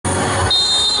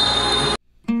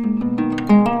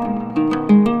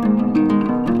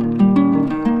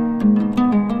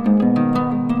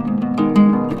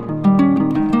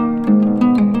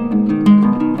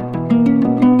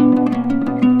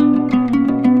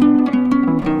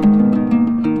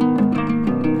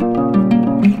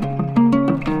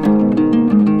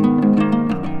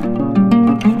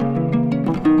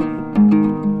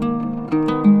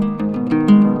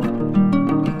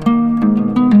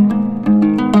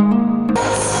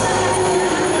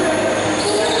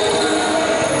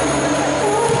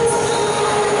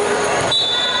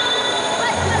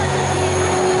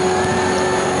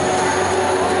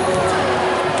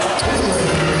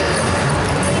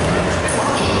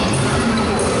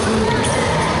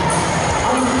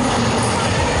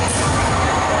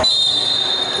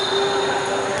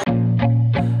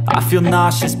feel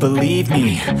nauseous, believe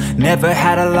me. Never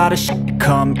had a lot of shit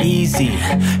come easy.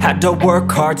 Had to work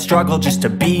hard, struggle just to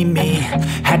be me.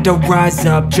 Had to rise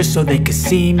up just so they could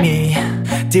see me.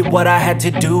 Did what I had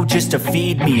to do just to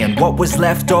feed me, and what was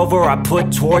left over I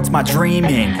put towards my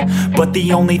dreaming. But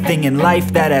the only thing in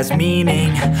life that has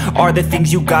meaning are the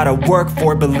things you gotta work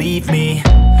for, believe me.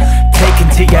 Take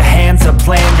into your hands a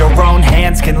plan, your own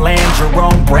hands can land your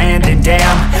own brand. And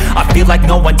damn, I feel like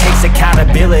no one takes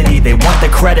accountability. They want the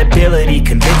credibility,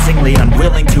 convincingly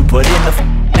unwilling to put in the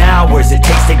hours it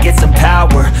takes to get some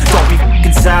power. Don't be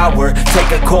f***ing sour,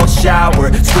 take a cold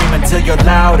shower. Scream until you're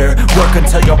louder, work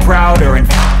until you're prouder. And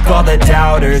f*** all the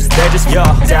doubters, they're just your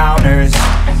downers.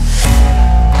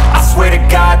 I swear to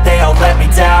God they all let me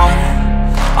down.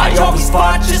 I always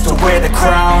fought just to wear the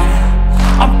crown.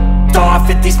 I'm off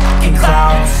at these fucking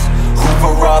clowns who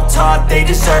were all taught they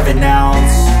deserve an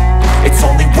ounce. It's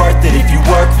only worth it if you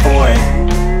work for it.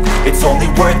 It's only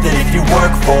worth it if you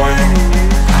work for it.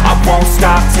 I won't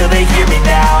stop till they hear me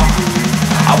now.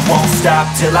 I won't stop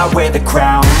till I wear the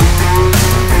crown.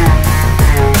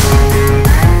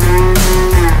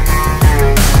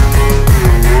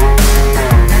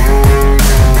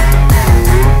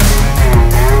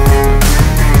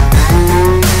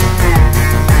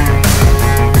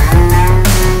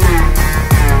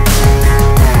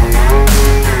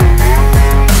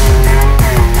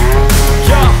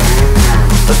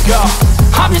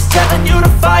 I'm just telling you to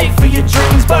fight for your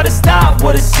dreams, but it's not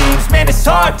what it seems. Man, it's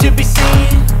hard to be seen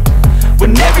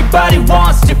when everybody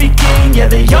wants to be king. Yeah,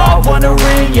 they all wanna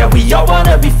ring, yeah, we all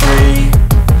wanna be free.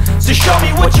 So show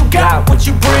me what you got, what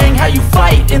you bring, how you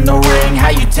fight in the ring, how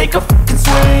you take a fucking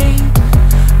swing.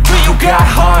 Do you got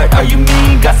heart, are you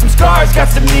mean? Got some scars, got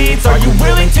some needs, are you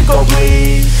willing to go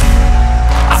bleed?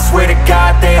 I swear to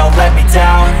God they all let me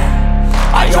down.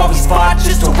 I always fought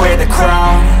just to wear the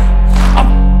crown.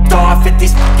 I'm off at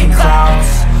these fucking clowns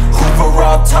who were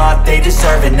all taught they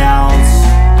deserve an ounce.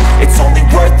 It's only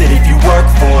worth it if you work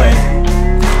for it.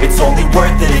 It's only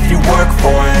worth it if you work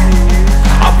for it.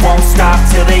 I won't stop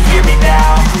till they hear me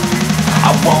now.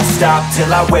 I won't stop till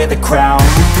I wear the crown.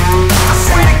 I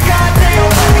swear to God they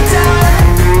all let me down.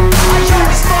 I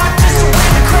always fought just to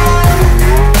wear the crown.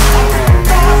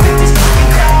 I'm off at these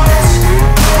fucking clowns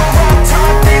who were all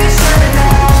taught they deserve an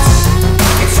ounce.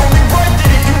 It's only worth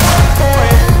it if you work for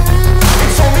it. It's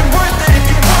only worth it if you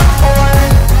work for it.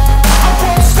 I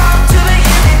won't stop till they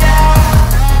hear me now.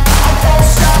 I won't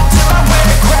stop till I wear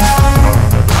the crown.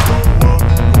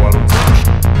 No, I don't take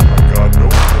shit. I got no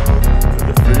love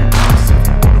for the fakeness. If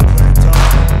you wanna play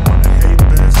tough, wanna hate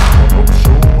this, I'll always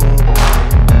show up.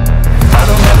 I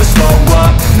don't ever slow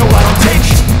up, no I don't take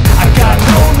shit. I got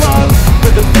no love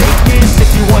for the fakeness. If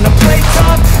you wanna play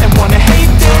tough and wanna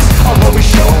hate this, I'll always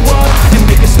show up and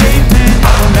make a statement.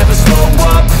 I don't ever slow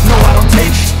up, no I don't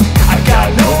take shit. I got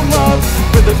no love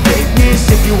for the fakeness.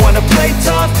 If you wanna play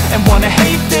tough and wanna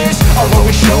hate this, I'll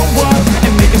always show up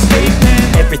and make a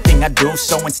statement. Everything I do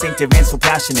so instinctive and so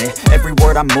passionate. Every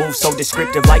word I move so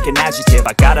descriptive like an adjective.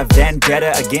 I got a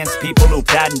vendetta against people who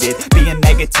patented being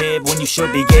negative when you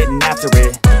should be getting after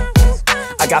it.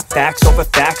 I got facts over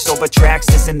tracks,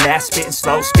 this and that. Spitting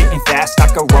slow, spitting fast. I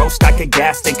could roast, I could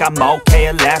gas. Think I'm okay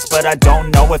at last, but I don't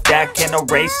know if that can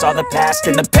erase all the past.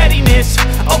 And the pettiness,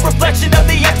 a reflection of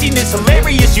the emptiness.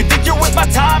 Hilarious, you think you're worth my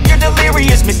time, you're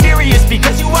delirious. Mysterious,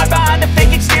 because you hide behind a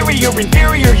fake exterior.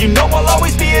 Inferior, you know I'll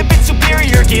always be a bit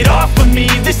superior. Get off of me,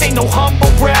 this ain't no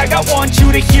humble brag. I want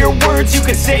you to hear words, you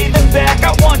can say them back.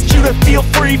 I want you to feel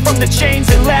free from the chains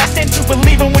at last, and to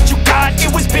believe in what you got,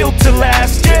 it was built to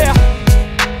last, yeah.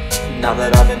 Now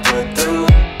that I've been put through,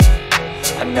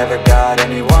 I never got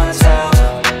anyone's help.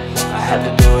 I had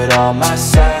to do it all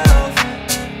myself.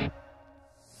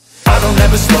 I don't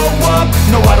ever slow up,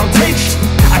 no I don't take shit.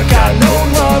 I got no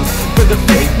love for the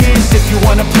fakeness. If you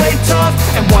wanna play tough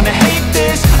and wanna hate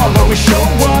this, I'll always show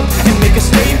up and make a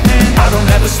statement. I don't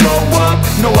ever slow up,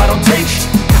 no I don't take shit.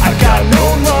 I got no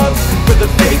love for the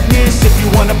fakeness. If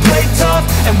you wanna play tough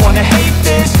and wanna hate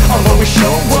this, I'll always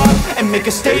show up and make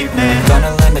a statement. Gonna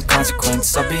learn the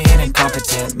consequence of being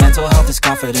incompetent. Mental health is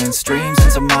confidence, dreams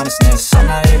and some honestness. I'm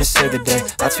not here to save the day,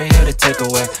 that's for you to take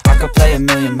away. I could play a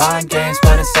million mind games,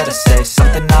 but instead I say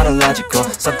something not illogical,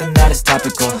 something that is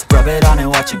topical. Rub it on and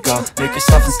watch it go, make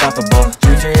yourself unstoppable.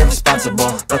 Dreams are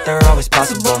irresponsible, but they're always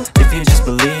possible. If you just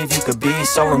believe, you could be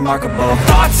so remarkable.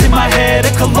 Thoughts in my head, a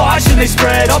collage and they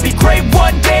spread. I'll be great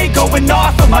one day, going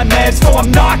off of my meds. No,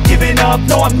 I'm not giving up,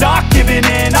 no, I'm not giving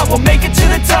in. I will make it to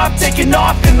the top, taking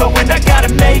off in the wind. I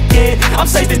gotta make it, I'm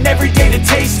saving every day to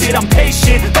taste it. I'm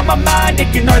patient, but my mind,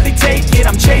 it can hardly take it.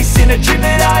 I'm chasing a dream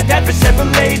that I've had for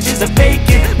several ages. A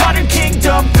vacant, modern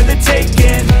kingdom for the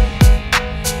taking.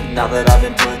 Now that I've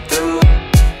been put through,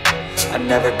 I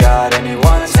never got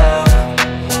anyone's help.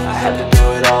 I had to do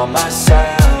it all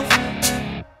myself.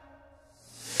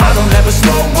 I don't ever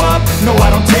slow up, no I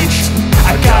don't take sh**.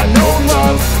 I got no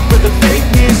love for the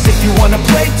fakeness. If you wanna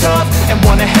play tough and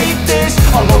wanna hate this,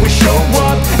 I'll always show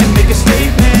up and make a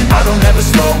statement. I don't ever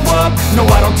slow up, no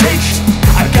I don't take sh**.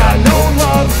 I got no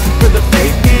love for the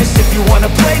fakeness. If you wanna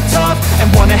play tough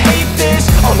and wanna hate this,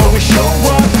 I'll always show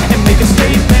up and make a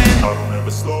statement. I don't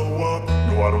ever slow up,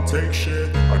 no I don't take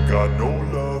shit. I got no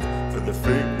love for the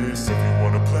fakeness. If you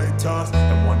wanna play tough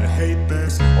and wanna hate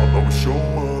this, I'll always show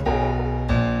up.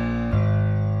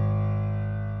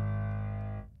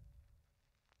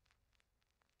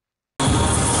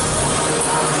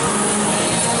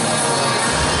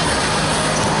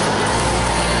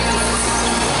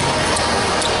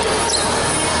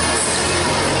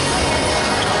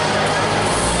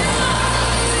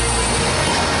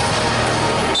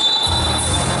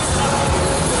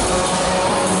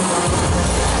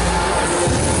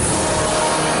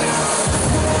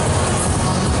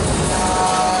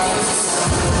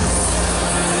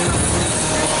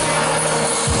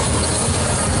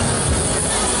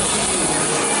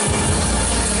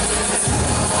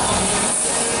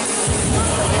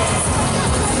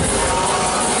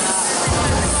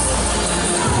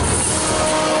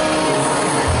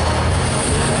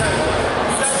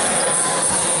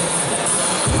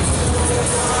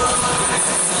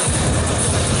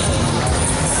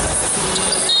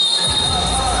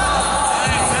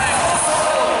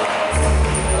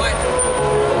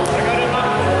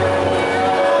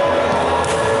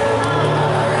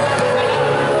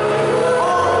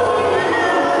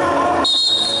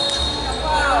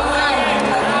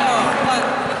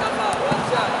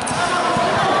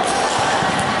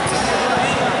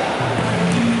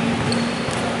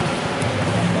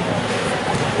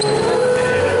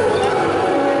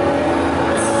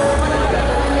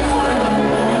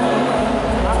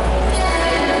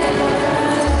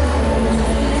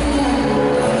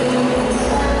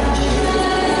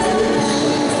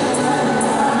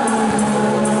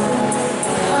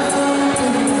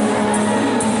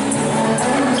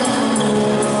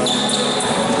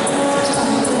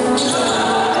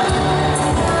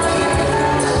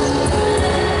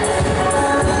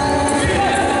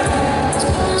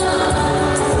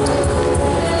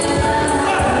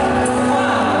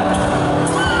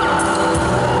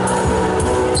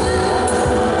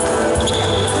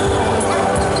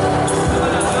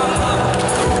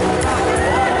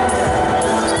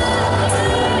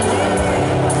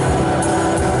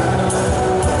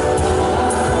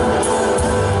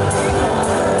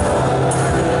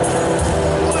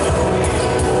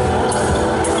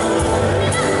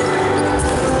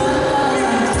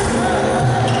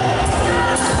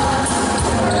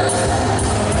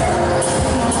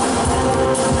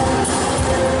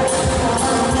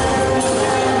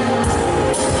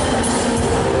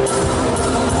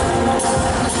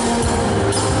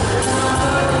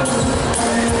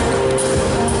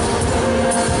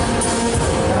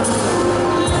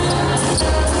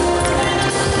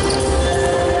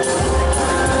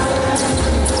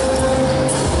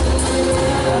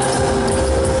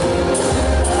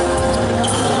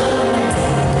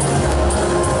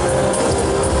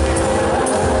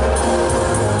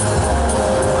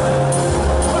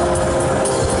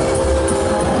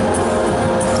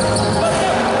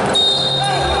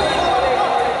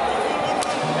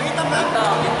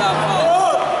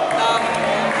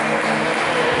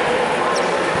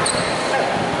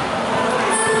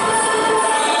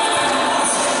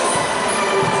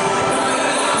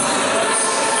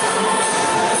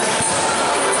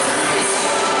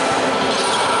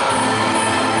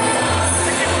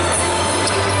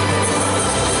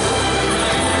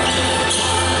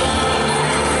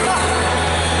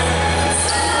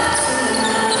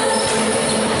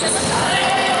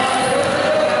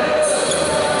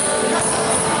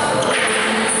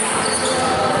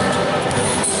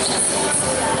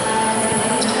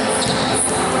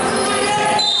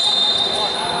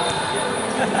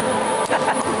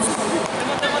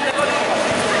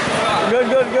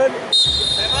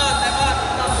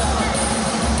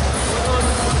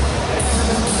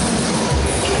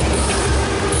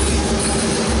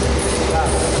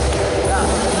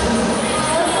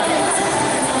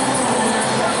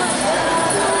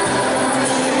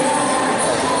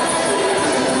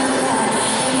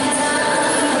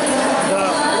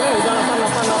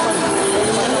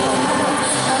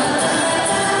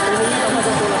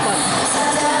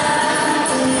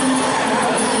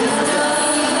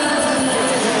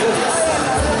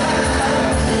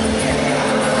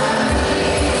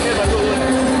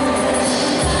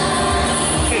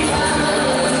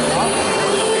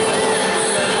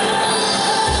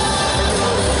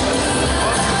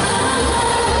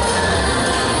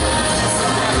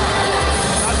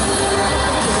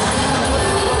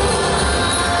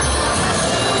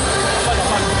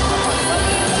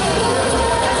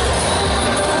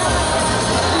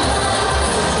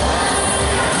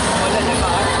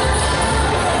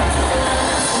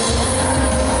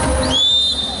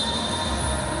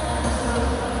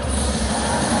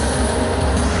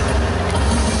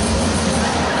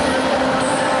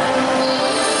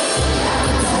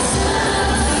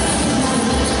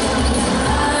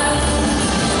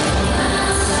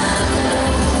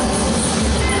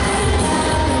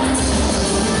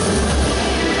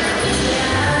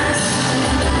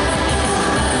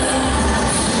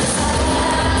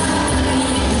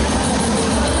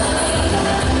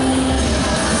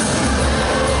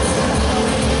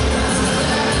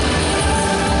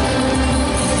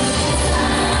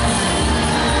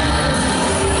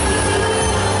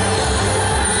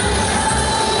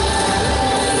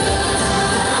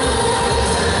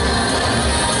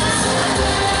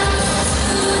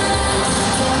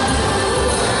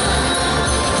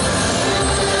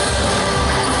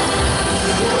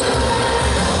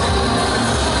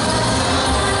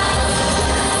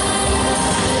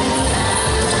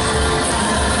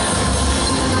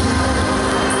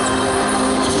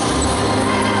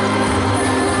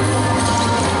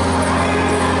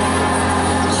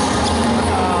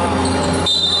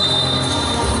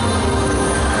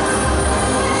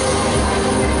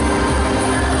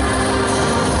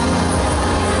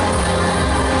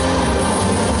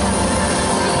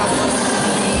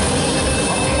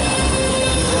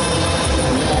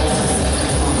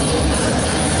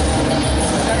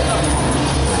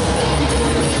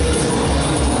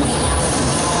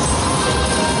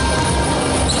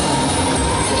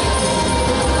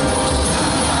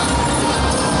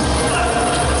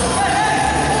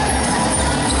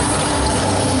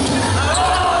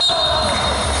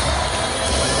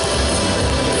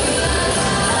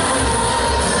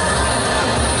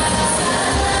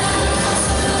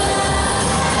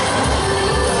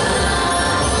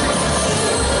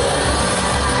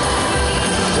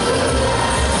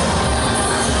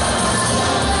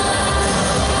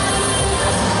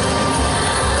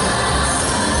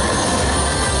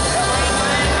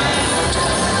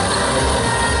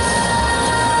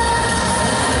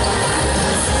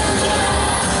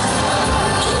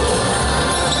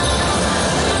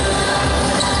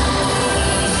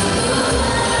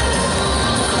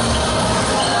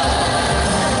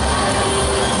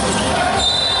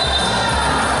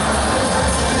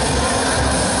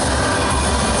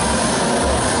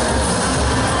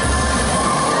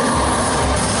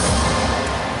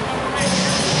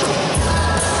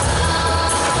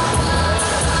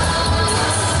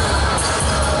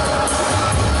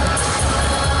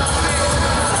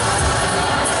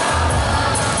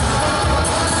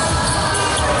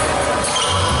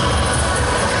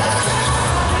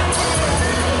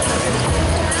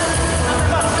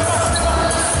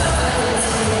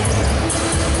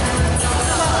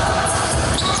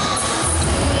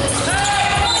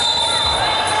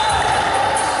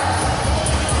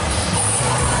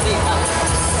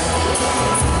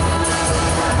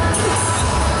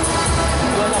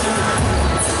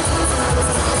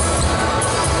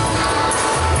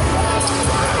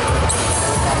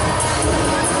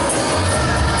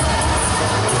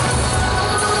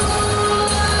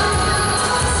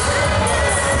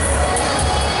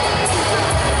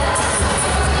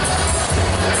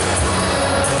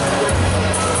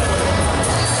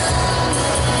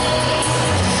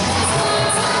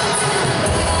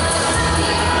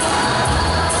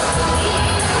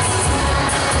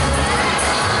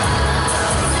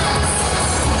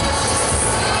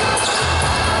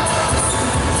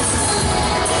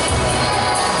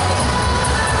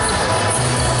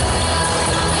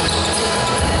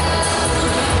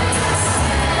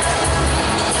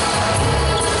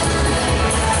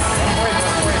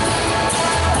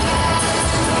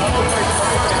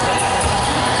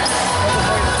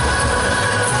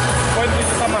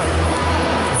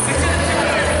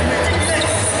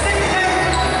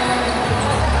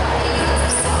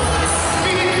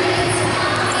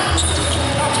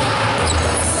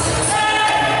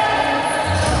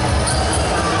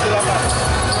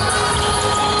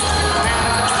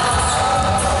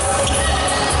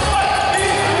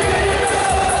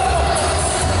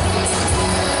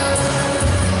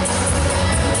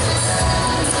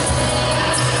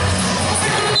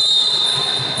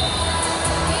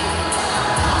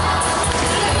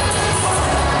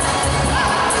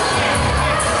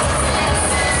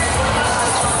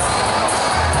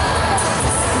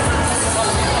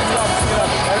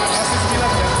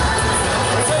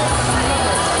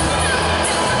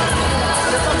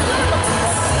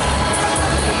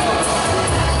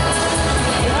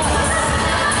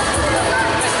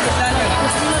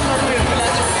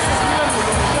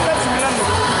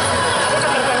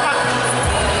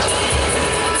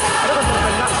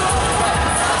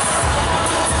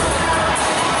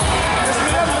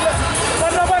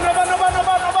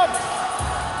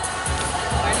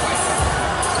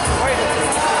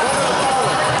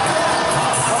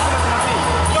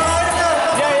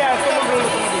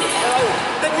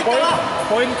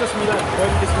 Poin ke-9.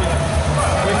 Poin ke-9.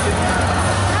 Poin ke-9.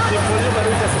 Simpulnya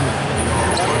baru ke-9.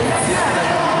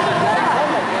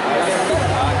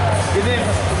 Ini yang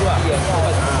fase kedua. Iya,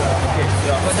 oke.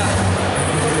 Ya.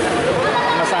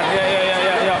 Pemesan.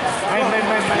 Ya.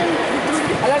 Main.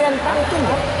 Alah yang tak itu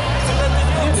enggak?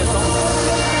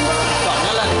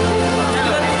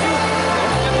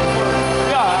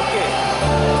 Ya, oke.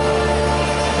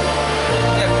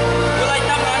 Bola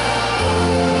hitam kan?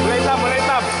 Mulai hitam.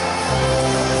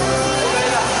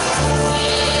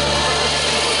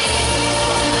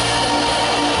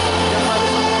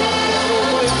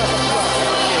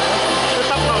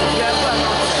 Tetap mau biasa.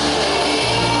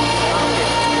 Oke.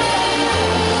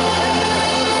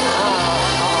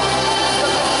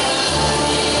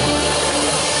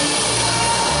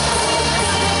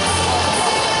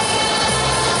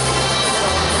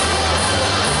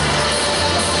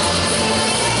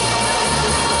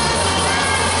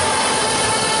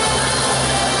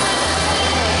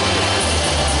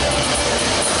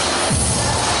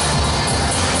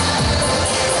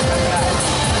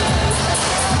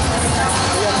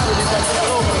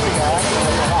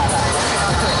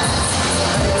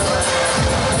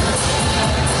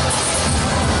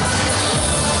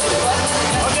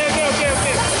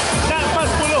 Nak pas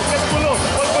 10 ke 10.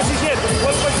 Pole position ke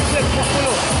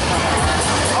 10.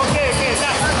 Oke.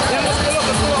 Nak yang ke 10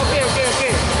 ke 10. Oke.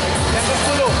 Yang ke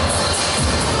 10.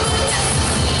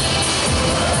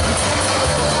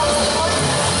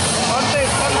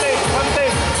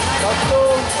 Konting. Satu.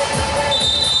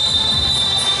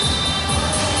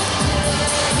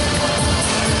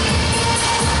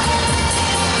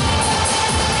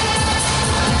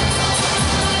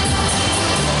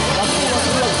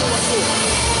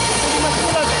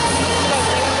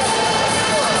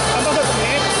 Tambah 1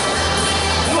 menit.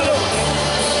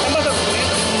 Tambah 1 menit.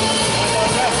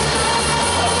 Jangan.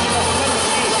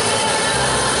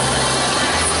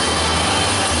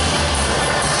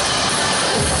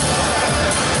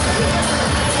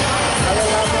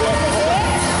 1:59 lagi.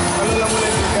 Kalau lah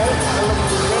mulai tinggal, tunggu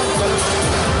dulu. 1:59.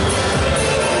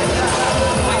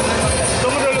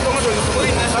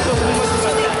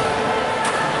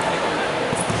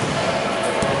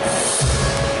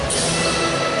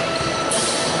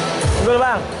 Betul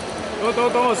bang.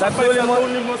 Tunggu. Sampai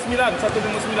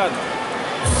 1:59.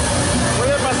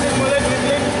 Mulai passing, mulai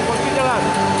dribbling, pergi jalan.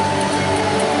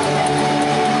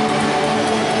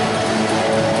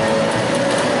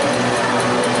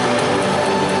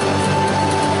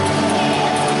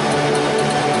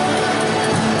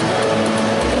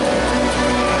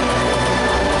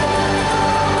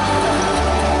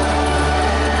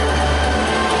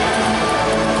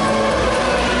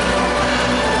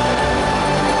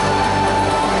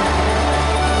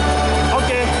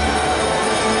 Oke.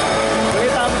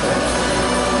 Hitam.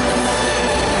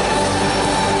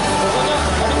 Pokoknya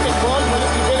tadi cek ball, mulai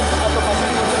dribbling atau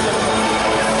passing mungkin jalan.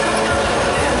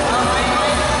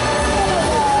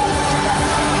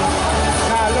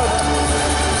 Nah, lo.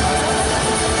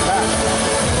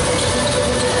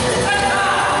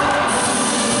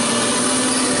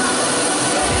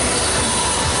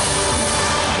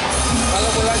 Kalau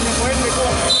bolanya poin itu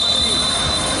mati.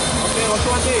 Oke,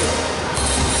 waktu mati.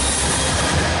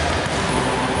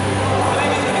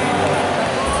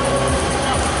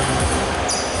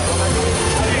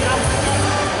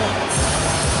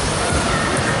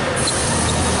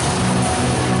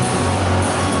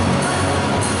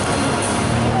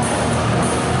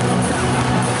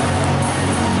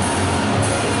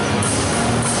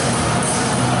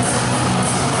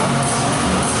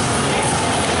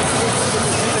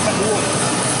 Tempat dua.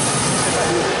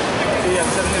 Iya,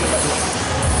 misalnya tempat dua.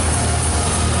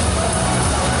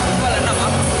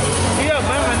 Iya,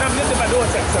 bang, 6 ni tempat dua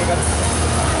saya kan.